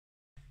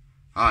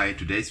Hi,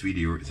 today's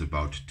video is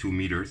about 2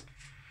 meters.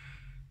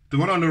 The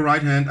one on the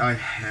right hand I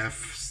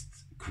have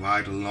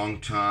quite a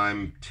long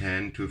time,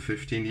 10 to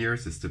 15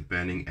 years, is the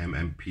Aneng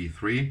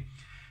MMP3.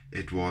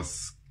 It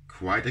was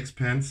quite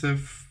expensive,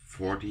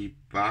 40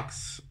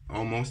 bucks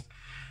almost.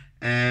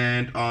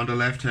 And on the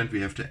left hand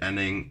we have the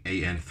Aneng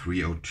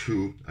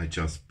AN302. I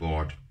just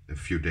bought a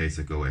few days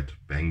ago at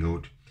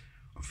Banggood,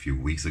 a few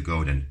weeks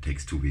ago, then it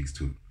takes 2 weeks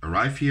to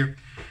arrive here,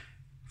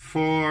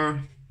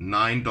 for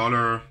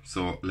 $9,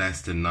 so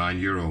less than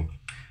 €9.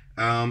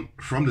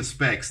 From the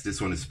specs,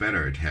 this one is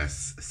better. It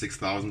has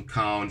 6,000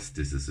 counts.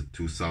 This is a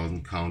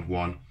 2,000 count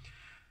one,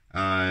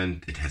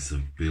 and it has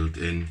a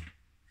built-in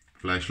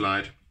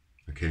flashlight.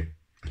 Okay,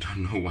 I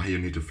don't know why you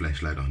need a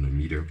flashlight on a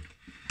meter.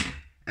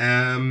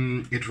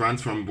 It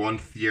runs from 1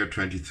 tier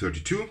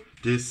 2032.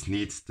 This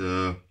needs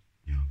the,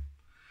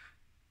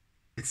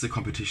 it's the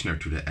competitioner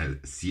to the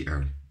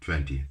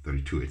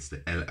CR2032. It's the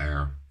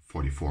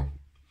LR44.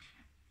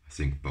 I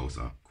think both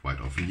are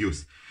quite often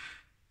used.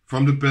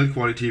 From the build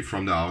quality,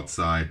 from the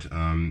outside,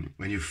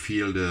 when you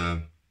feel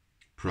the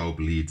probe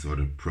leads or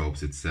the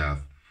probes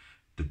itself,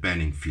 the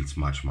bending feels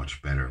much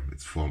better.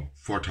 It's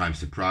four times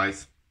the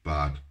price,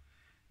 but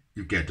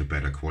you get the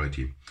better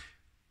quality.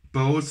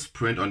 Both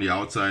print on the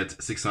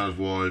outside 600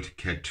 volt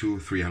Cat 2,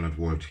 300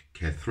 volt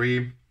Cat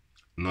 3.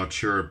 Not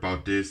sure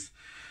about this.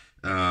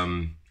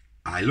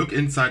 I look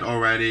inside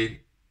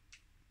already.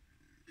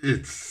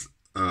 It's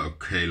a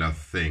killer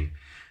thing.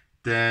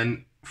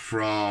 Then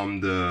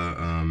from the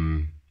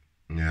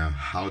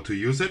how to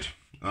use it,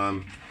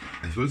 I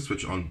will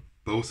switch on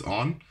both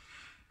on.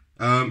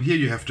 Here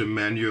you have the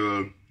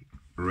manual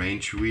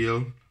range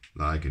wheel,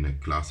 like in a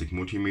classic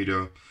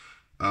multimeter.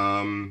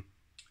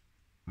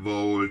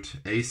 Volt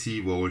AC,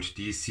 volt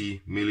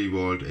DC,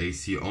 millivolt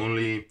AC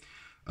only,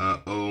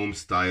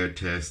 ohms, diode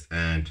test,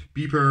 and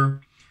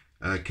beeper,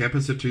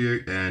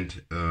 capacity,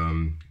 and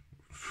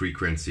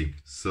frequency.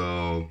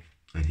 So,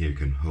 and here you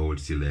can hold,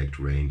 select,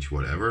 range,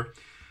 whatever.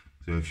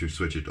 So if you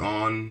switch it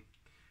on,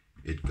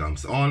 it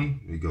comes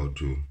on. We go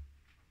to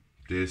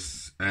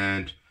this,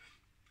 and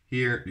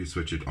here you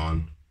switch it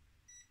on,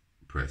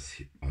 press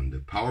on the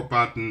power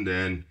button,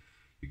 then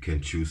you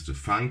can choose the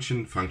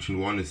function. Function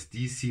 1 is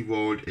DC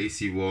volt,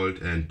 AC volt,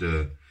 and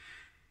the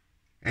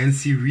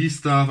NCV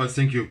stuff. I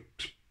think you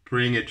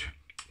bring it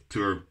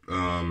to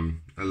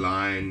a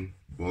line,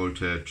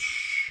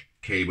 voltage,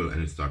 cable,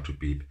 and it starts to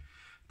beep.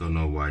 Don't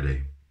know why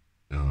they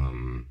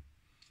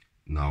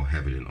now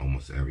have it in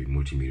almost every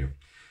multimeter.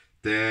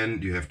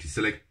 Then you have the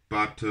select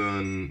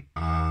button.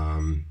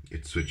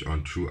 It switch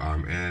on true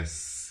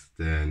RMS.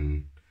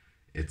 Then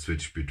it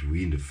switch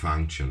between the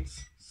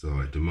functions. So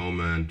at the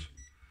moment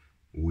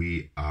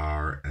we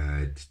are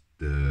at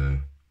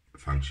the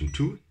function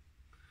 2.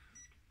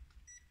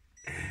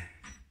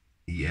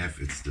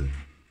 EF, it's the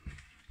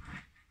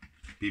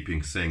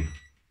beeping thing.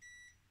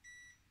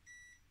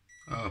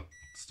 Oh,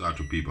 start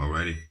to beep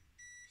already.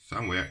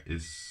 Somewhere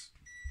is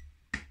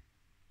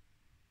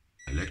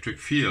electric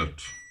field.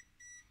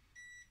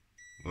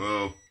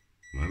 Whoa,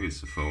 maybe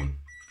it's the phone.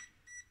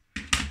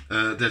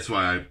 That's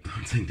why I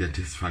don't think that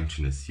this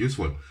function is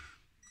useful.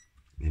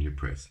 Then you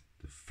press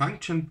the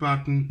function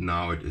button.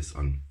 Now it is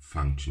on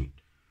function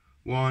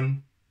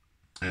 1,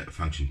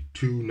 function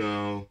 2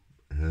 now.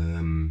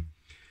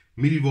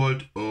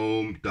 Millivolt,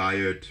 ohm,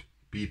 diode,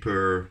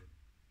 beeper,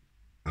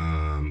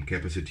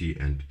 capacity,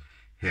 and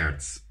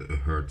hertz.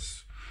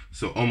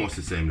 So almost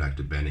the same like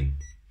the Aneng.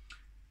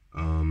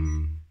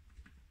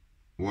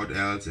 What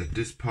else at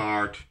this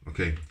part?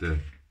 Okay,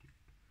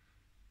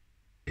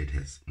 it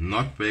has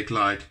not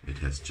backlight, it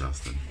has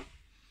just a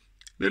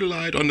little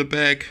light on the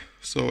back.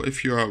 So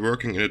if you are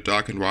working in a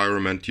dark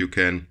environment, you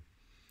can,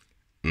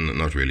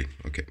 not really,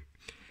 okay.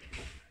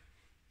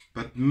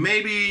 But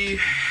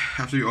maybe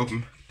after you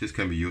open, this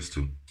can be used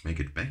to make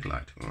it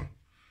backlight. Or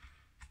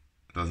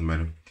it doesn't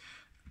matter.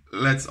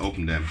 Let's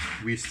open them.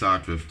 We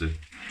start with the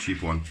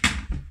cheap one.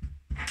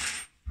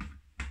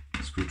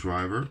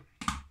 Screwdriver.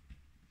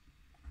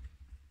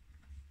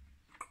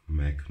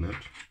 Magnet.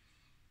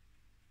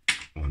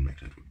 One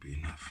magnet would be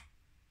enough.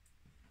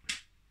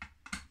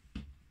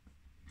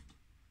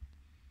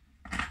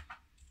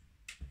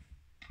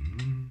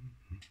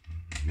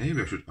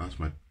 Maybe I should ask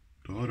my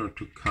daughter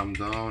to come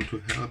down to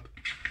help.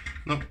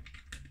 No,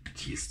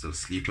 she's still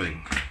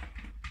sleeping.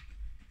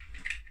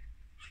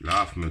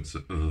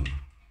 Schlafmütze.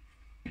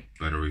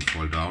 Battery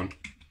fall down.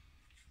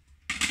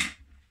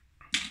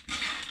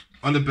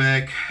 On the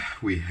back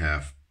we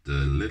have the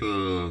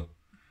little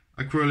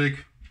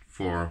acrylic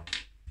for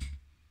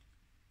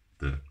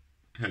the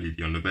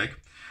LED on the back.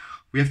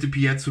 We have the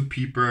piezo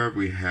peeper,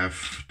 we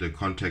have the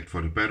contact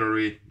for the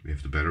battery, we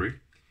have the battery.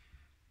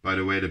 By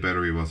the way, the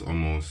battery was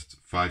almost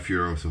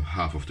 €5, so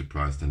half of the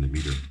price than the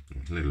meter.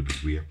 A little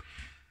bit weird.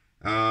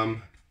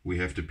 We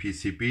have the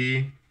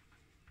PCB,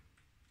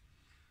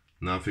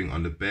 nothing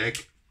on the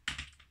back.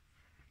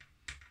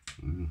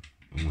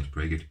 Almost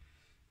break it.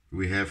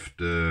 We have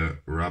the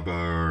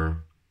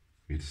rubber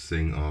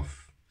thing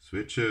of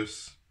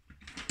switches,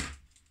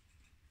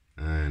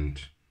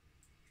 and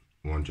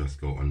one just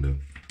go on the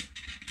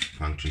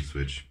function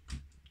switch.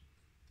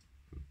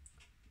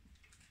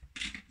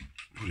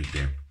 Put it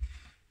there.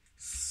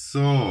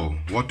 So,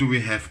 what do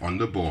we have on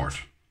the board?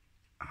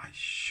 I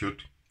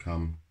should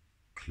come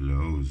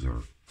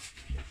closer.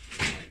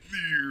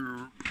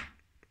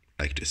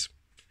 Like this.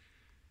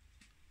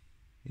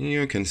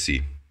 You can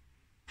see.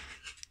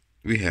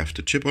 We have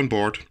the chip on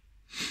board.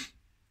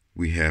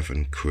 We have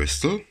a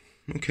crystal.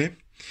 Okay.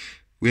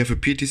 We have a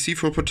PTC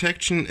for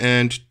protection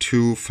and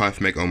two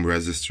 5 mega ohm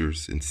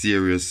resistors in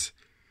series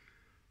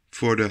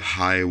for the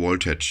high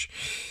voltage.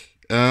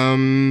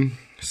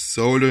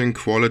 Soldering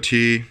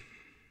quality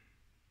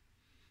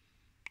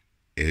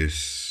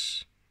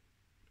is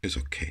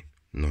okay,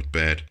 not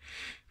bad.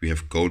 We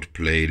have gold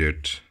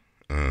plated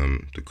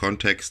the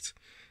contacts.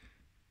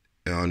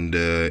 On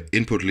the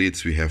input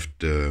leads we have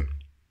the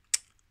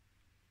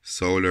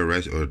or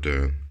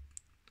the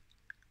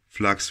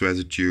flux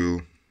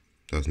residue.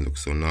 Doesn't look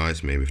so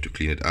nice, maybe we have to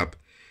clean it up.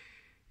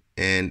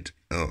 And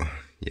oh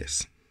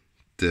yes,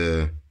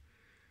 the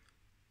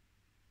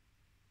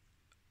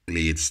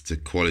leads, the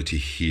quality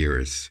here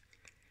is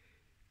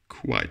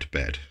quite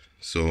bad.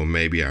 So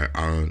maybe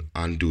I'll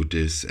undo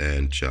this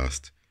and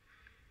just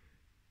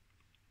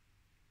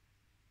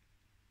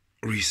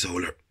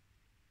resolder.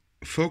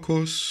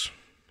 Focus.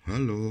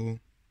 Hello.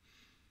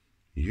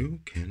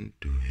 You can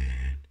do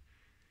it.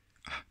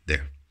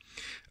 There.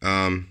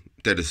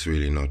 That is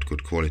really not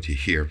good quality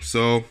here.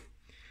 So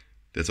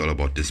that's all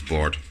about this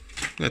board.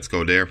 Let's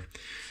go there.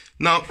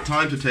 Now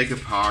time to take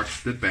apart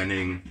the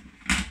bending.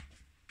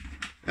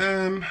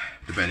 The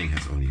bending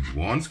has only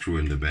one screw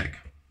in the back.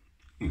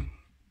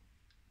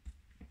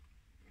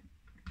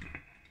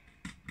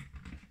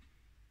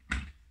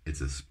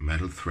 It's a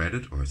metal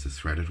threaded, or it's a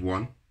threaded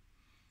one,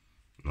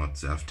 not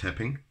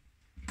self-tapping.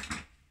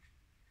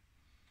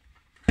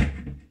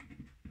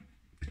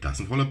 It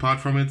doesn't fall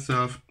apart from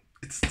itself.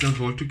 It's still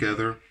hold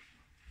together.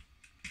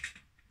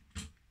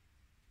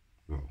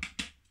 Whoa.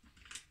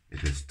 It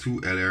has two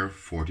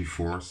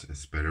LR44s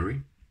as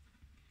battery.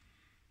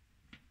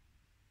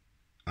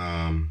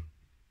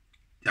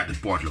 Yeah, the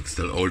board looks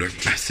still older,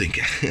 I think.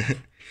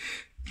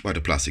 But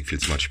the plastic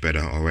feels much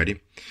better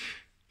already.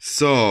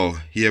 So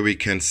here we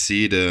can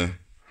see the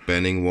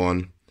bending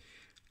one.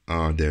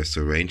 There's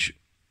the range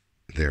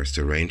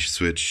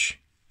switch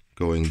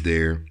going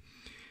there.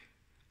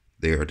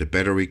 There are the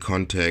battery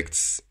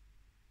contacts,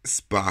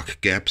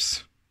 spark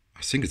gaps.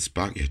 I think it's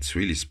spark. Yeah, it's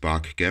really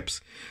spark gaps.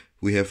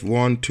 We have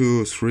 1,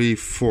 2, 3,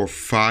 4,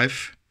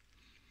 5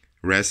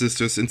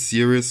 resistors in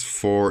series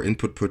for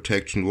input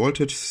protection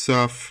voltage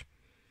stuff.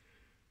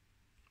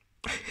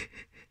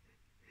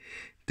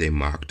 They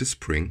mark the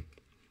spring.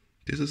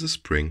 This is a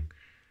spring.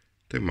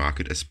 They mark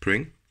it as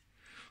spring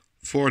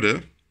for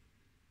the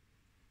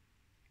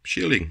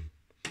shielding.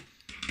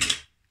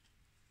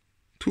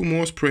 2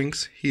 more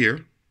springs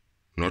here,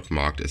 not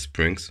marked as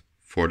springs,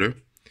 for the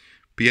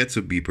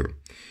piezo beeper.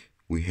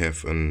 We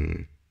have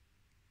a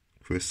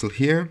crystal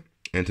here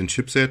and in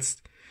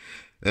chipsets,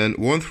 and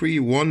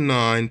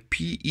 1319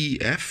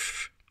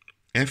 PEF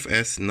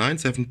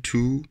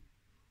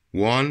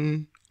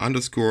FS9721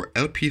 underscore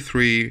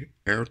LP3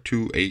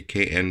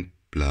 R2AKN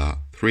blah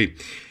 3.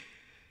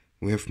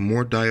 We have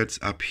more diodes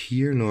up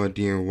here, no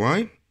idea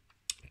why.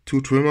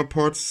 2 trimmer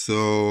ports,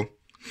 so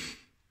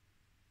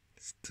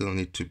still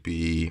need to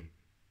be,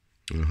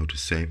 I don't know how to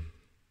say,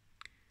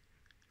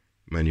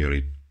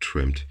 manually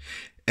trimmed.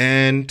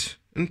 And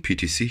a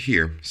PTC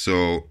here,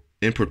 so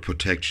input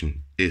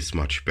protection is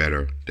much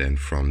better than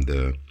from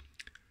the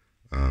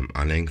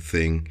Aneng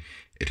thing.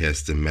 It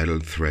has the metal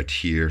thread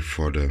here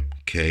for the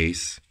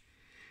case,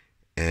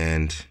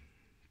 and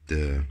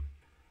the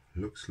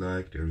looks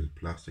like there's a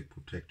plastic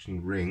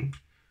protection ring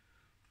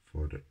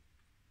for the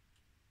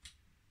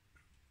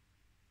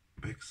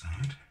back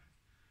side,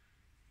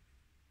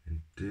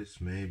 and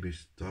this maybe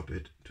stop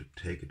it to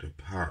take it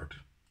apart.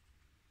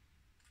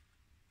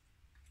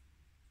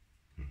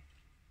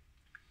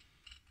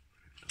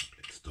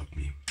 Let's stop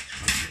me.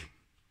 Okay.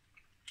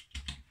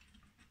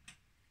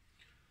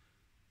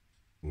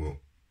 Whoa.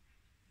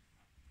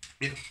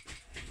 Yeah.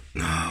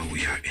 Now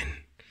we are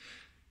in.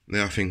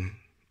 Nothing,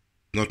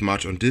 not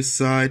much on this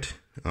side.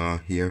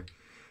 Here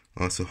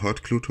also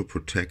hot glue to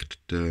protect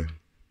the,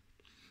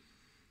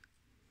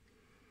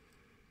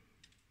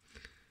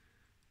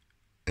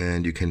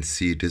 and you can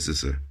see this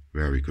is a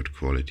very good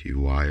quality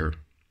wire.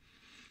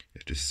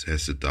 It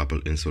has a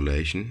double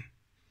insulation.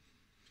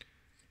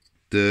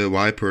 The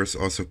wipers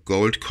also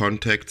gold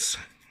contacts,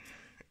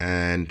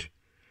 and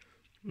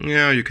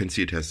yeah, you can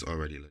see it has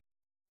already.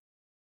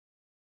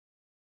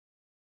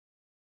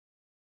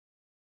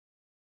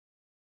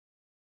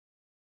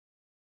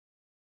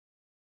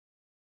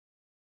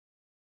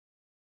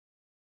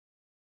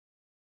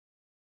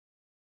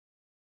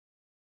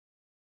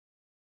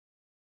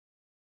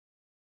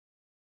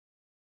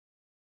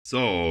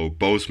 So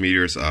both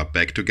meters are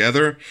back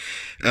together.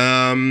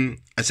 I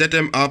set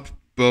them up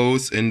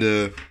both in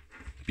the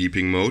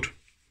beeping mode.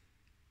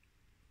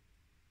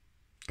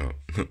 Oh,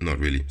 not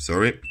really,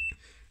 sorry.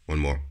 One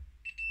more.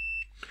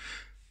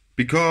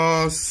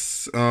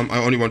 because I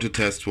only want to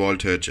test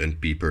voltage and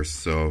beepers,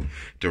 so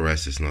the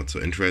rest is not so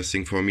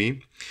interesting for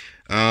me.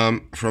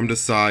 From the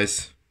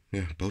size,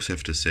 yeah, both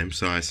have the same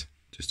size.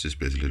 This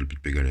display is a little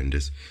bit bigger than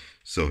this.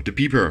 So the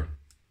beeper.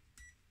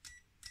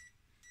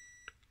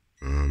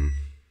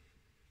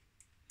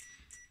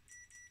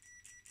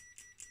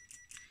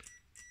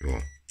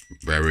 Yeah,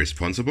 very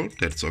responsible,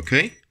 that's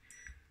okay.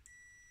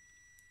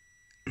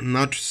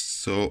 Not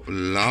so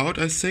loud,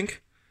 I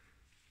think.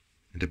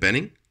 The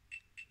banning.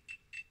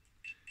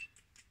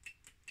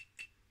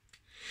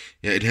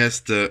 Yeah, it has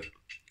the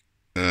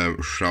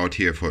shroud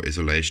here for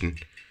isolation,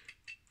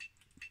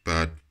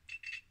 but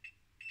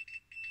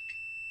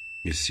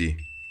you see,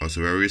 also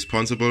very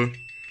responsible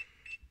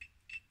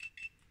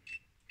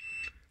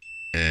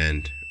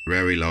and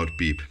very loud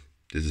beep.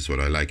 This is what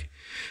I like.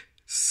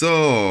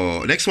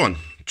 So next one,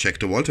 check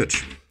the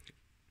voltage.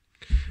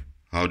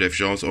 How Dave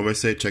Jones always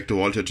say, check the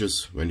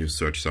voltages when you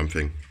search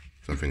something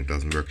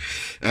doesn't work.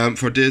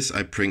 For this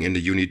I bring in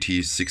the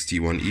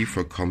UniT61E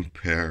for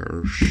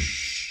comparison,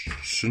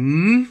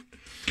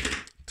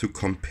 to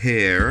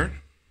compare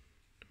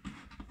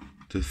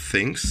the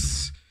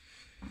things.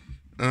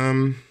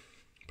 Bring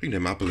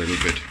them up a little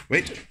bit.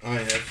 Wait, I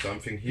have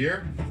something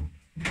here.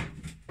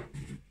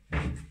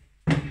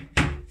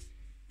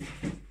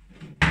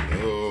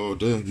 Oh,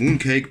 the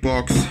mooncake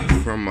box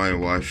from my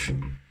wife.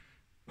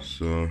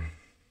 So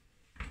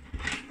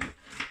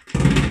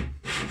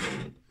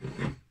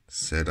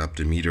set up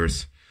the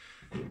meters.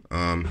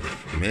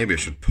 Maybe I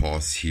should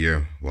pause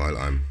here while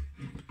I'm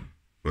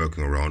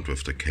working around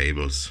with the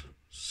cables.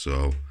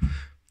 So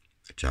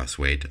just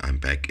wait, I'm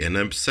back in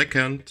a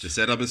second. The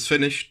setup is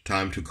finished,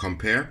 time to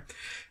compare.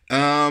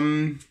 Yeah,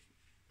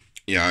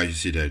 you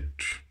see that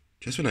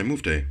just when I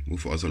move, they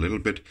move also a little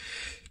bit.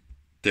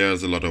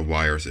 There's a lot of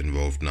wires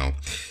involved now.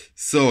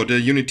 So the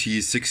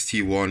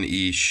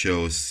UniT61E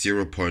shows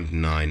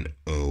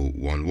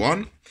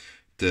 0.9011.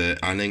 The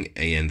Aneng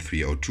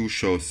AN302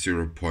 shows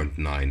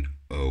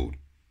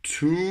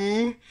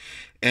 0.902.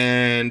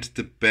 And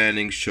the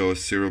banning shows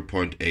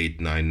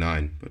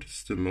 0.899. But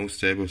it's the most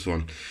stable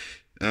one.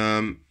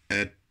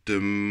 At the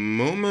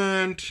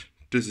moment,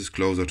 this is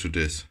closer to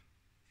this.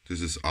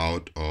 This is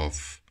out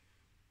of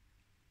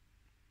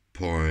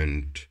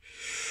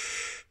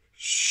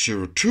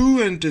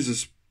 0.02 and this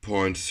is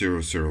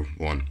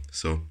 0.001.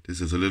 So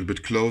this is a little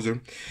bit closer.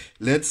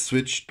 Let's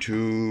switch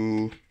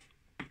to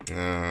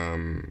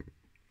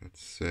let's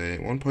say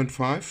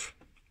 1.5.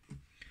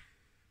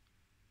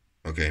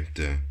 Okay,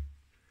 the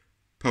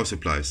power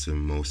supply is the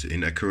most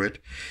inaccurate.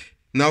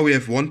 Now we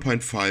have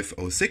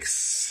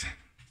 1.506.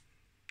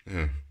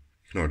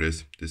 Ignore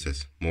this. This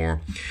has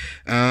more.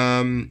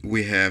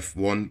 We have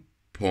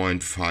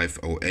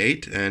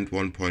 1.508 and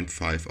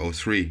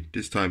 1.503.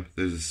 This time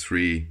this is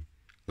 3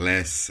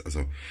 less.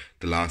 So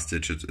the last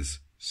digit is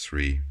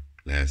 3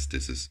 less.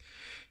 This is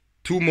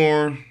 2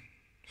 more,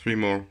 3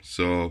 more.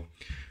 So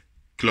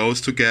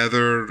close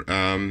together.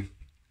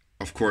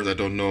 Of course, I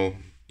don't know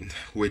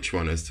which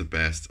one is the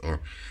best, or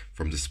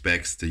from the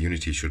specs, the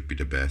UniT should be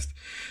the best.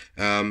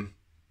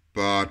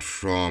 But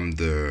from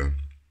the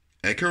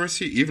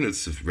accuracy, even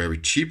it's a very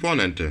cheap one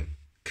and the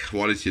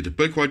quality, the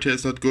build quality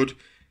is not good,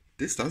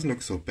 this doesn't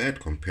look so bad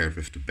compared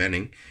with the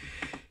banning.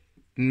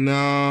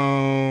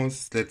 Now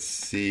let's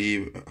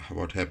see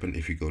what happened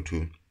if we go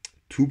to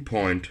 2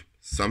 point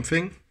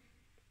something.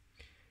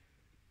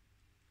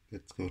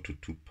 Let's go to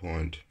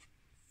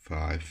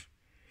 2.5.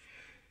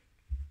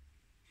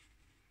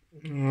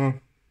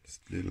 It's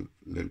a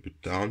little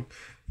bit down.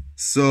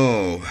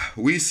 So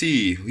we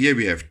see here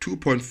we have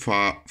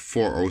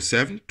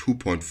 2.407,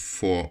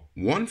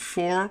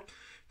 2.414,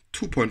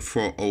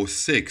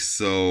 2.406.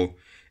 So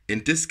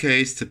in this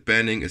case the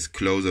banning is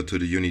closer to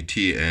the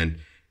UniT and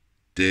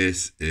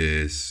this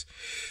is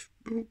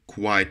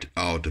quite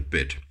out a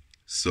bit.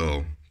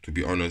 So to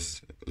be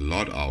honest, a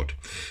lot out.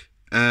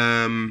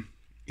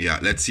 Yeah,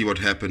 let's see what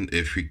happened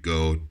if we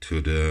go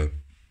to the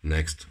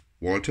next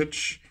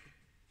voltage.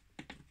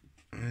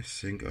 I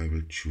think I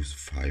will choose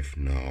 5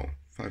 now.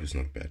 5 is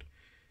not bad.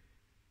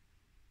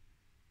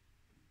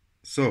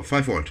 So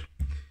 5 volt.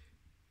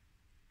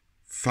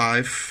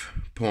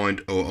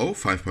 5.00,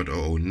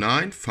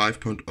 5.009,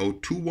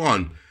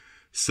 5.021.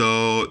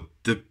 So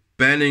the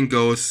banning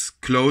goes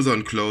closer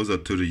and closer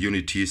to the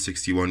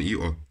UniT61E,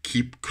 or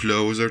keep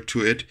closer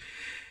to it.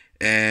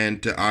 And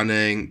the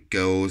Aneng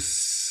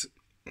goes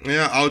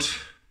out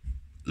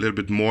a little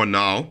bit more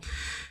now.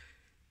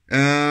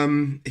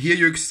 Here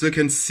you still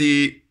can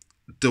see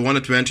the one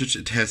advantage,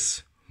 it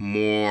has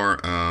more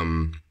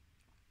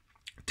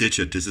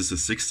digit. This is a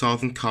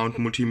 6000 count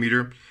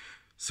multimeter,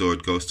 so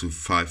it goes to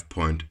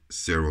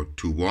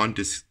 5.021.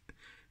 This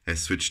has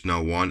switched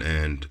now 1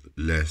 and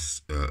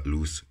less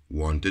lose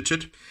 1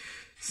 digit.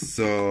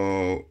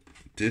 So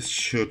this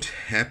should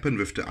happen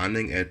with the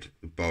Aneng at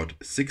about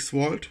 6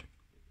 volt.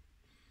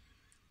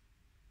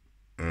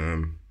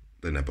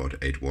 Then about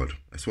 8 volt.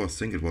 I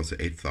think it was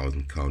an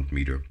 8000 count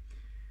meter.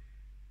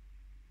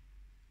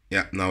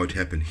 Yeah, now it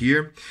happened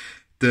here.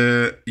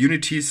 The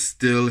Unity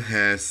still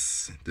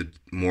has the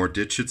more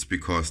digits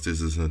because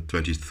this is a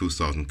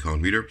 22,000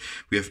 count meter.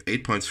 We have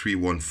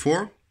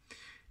 8.314,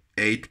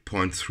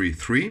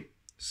 8.33,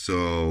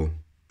 so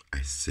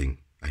I think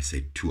I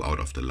say 2 out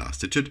of the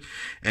last digit,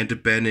 and the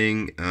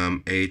bending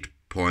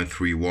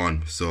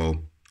 8.31,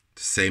 so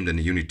the same than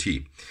the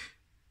Unity.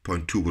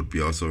 0.2 would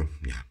be also,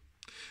 yeah,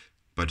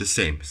 but the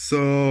same.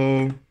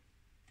 So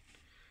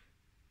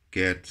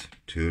get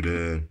to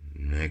the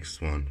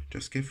next one.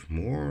 Just give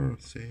more,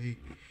 say,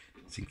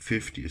 I think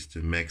 50 is the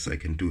max I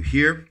can do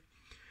here.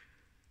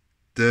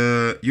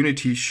 The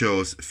Unity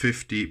shows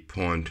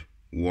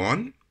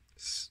 50.1.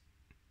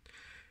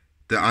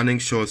 The Aneng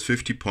shows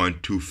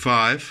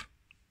 50.25,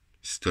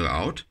 still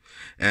out.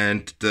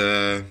 And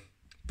the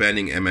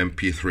bending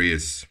MMP3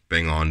 is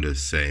bang on the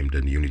same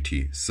than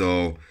Unity.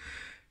 So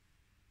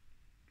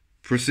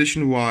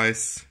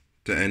precision-wise,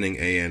 the Aneng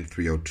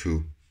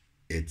AN302,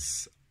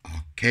 it's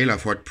okay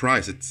for the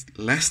price. It's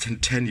less than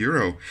 10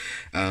 euro.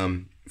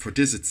 For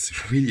this,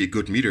 it's really a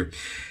good meter.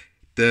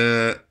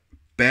 The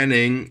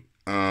bending,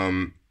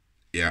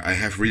 yeah, I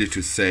have really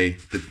to say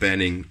the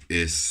bending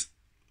is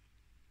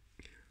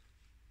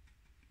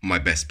my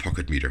best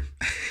pocket meter.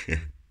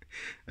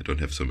 I don't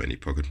have so many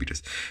pocket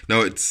meters.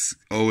 No, it's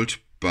old,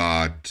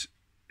 but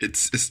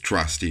it's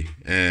trusty,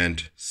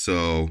 and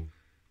so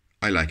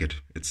I like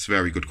it. It's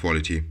very good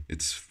quality.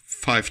 It's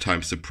 5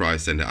 times the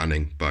price than the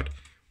Aneng, but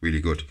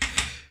really good.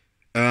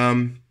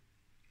 The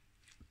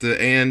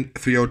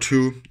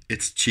AN302,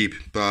 it's cheap,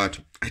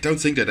 but I don't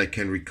think that I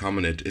can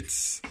recommend it.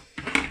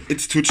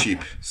 It's too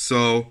cheap.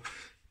 So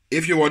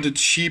if you want a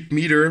cheap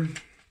meter,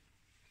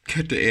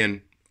 get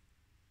the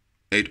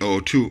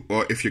AN8002,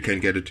 or if you can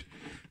get it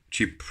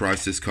cheap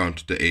price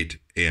discount, the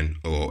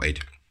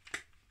AN008.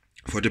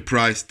 For the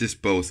price, this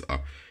both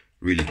are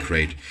really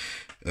great.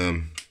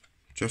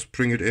 Just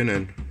bring it in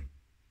and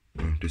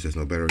this has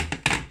no battery.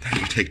 Then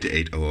you take the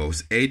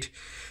 8008.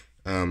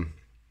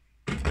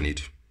 I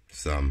need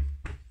some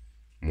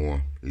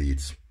more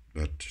leads,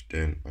 but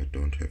then I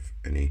don't have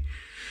any.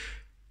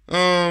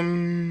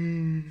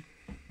 The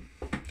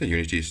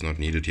Unity is not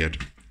needed yet.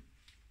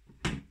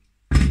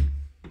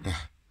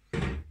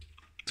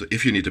 So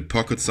if you need a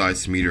pocket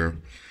size meter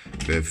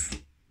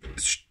with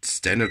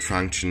standard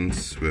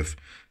functions, with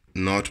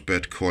not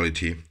bad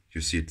quality,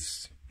 you see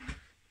it's,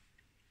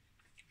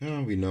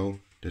 we know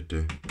that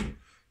the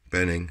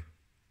bending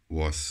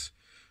was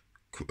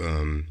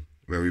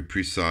very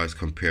precise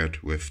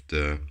compared with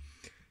the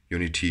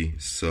Unity.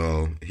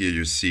 So here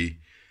you see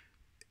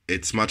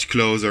it's much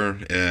closer.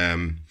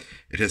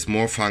 It has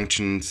more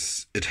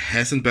functions. It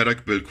has a better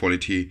build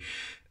quality.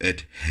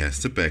 It has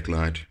the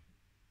backlight.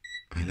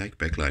 I like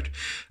backlight.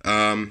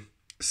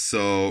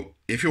 So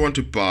if you want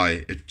to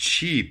buy a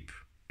cheap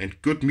and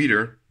good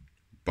meter,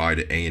 buy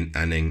the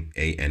Aneng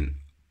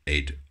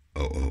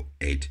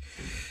AN8008.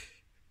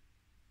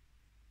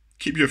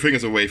 Keep your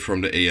fingers away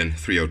from the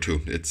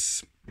AN302.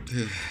 It's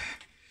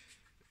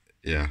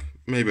yeah,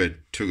 maybe I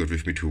took it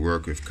with me to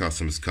work if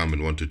customers come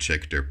and want to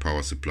check their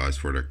power supplies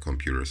for their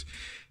computers.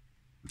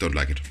 Don't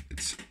like it.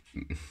 It's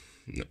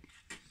no.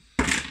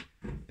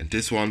 And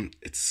this one,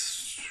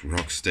 it's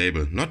rock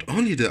stable. Not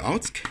only the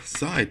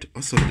outside,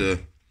 also the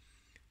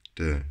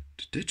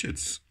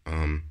digits.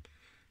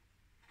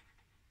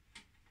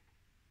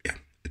 Yeah,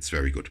 it's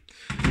very good.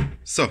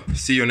 So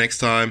see you next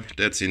time.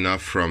 That's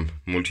enough from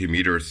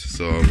Multimeters.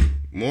 So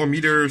more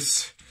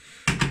meters.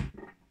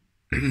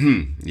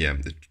 Yeah,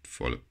 it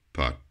fall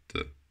apart.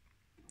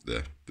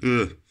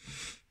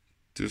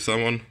 Do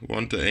someone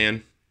want the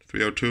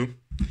AN302?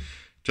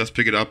 Just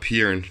pick it up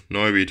here in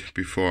Neuwied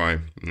before I.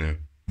 Yeah,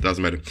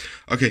 doesn't matter.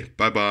 Okay,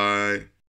 bye bye.